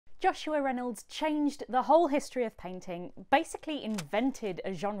Joshua Reynolds changed the whole history of painting, basically invented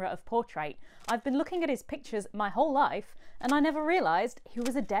a genre of portrait. I've been looking at his pictures my whole life, and I never realised he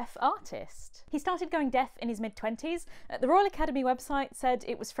was a deaf artist. He started going deaf in his mid-20s. The Royal Academy website said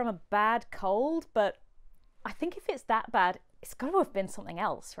it was from a bad cold, but I think if it's that bad, it's got to have been something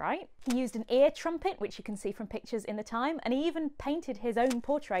else, right? He used an ear trumpet, which you can see from pictures in the time, and he even painted his own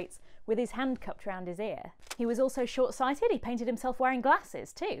portraits with his hand cupped around his ear. He was also short-sighted. He painted himself wearing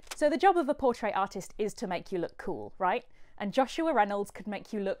glasses too. So the job of a portrait artist is to make you look cool, right? And Joshua Reynolds could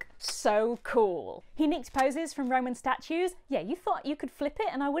make you look so cool. He nicked poses from Roman statues. Yeah, you thought you could flip it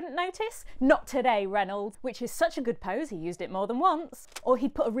and I wouldn't notice? Not today, Reynolds. Which is such a good pose, he used it more than once. Or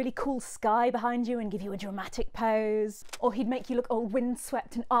he'd put a really cool sky behind you and give you a dramatic pose. Or he'd make you look all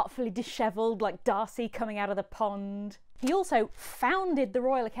windswept and artfully dishevelled like Darcy coming out of the pond. He also founded the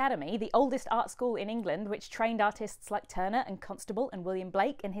Royal Academy, the oldest art school in England, which trained artists like Turner and Constable and William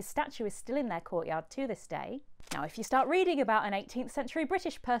Blake, and his statue is still in their courtyard to this day. Now, if you start reading about an 18th century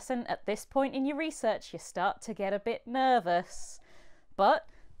British person at this point in your research, you start to get a bit nervous. But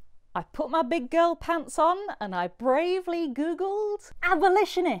I put my big girl pants on and I bravely Googled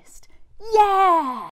abolitionist. Yeah!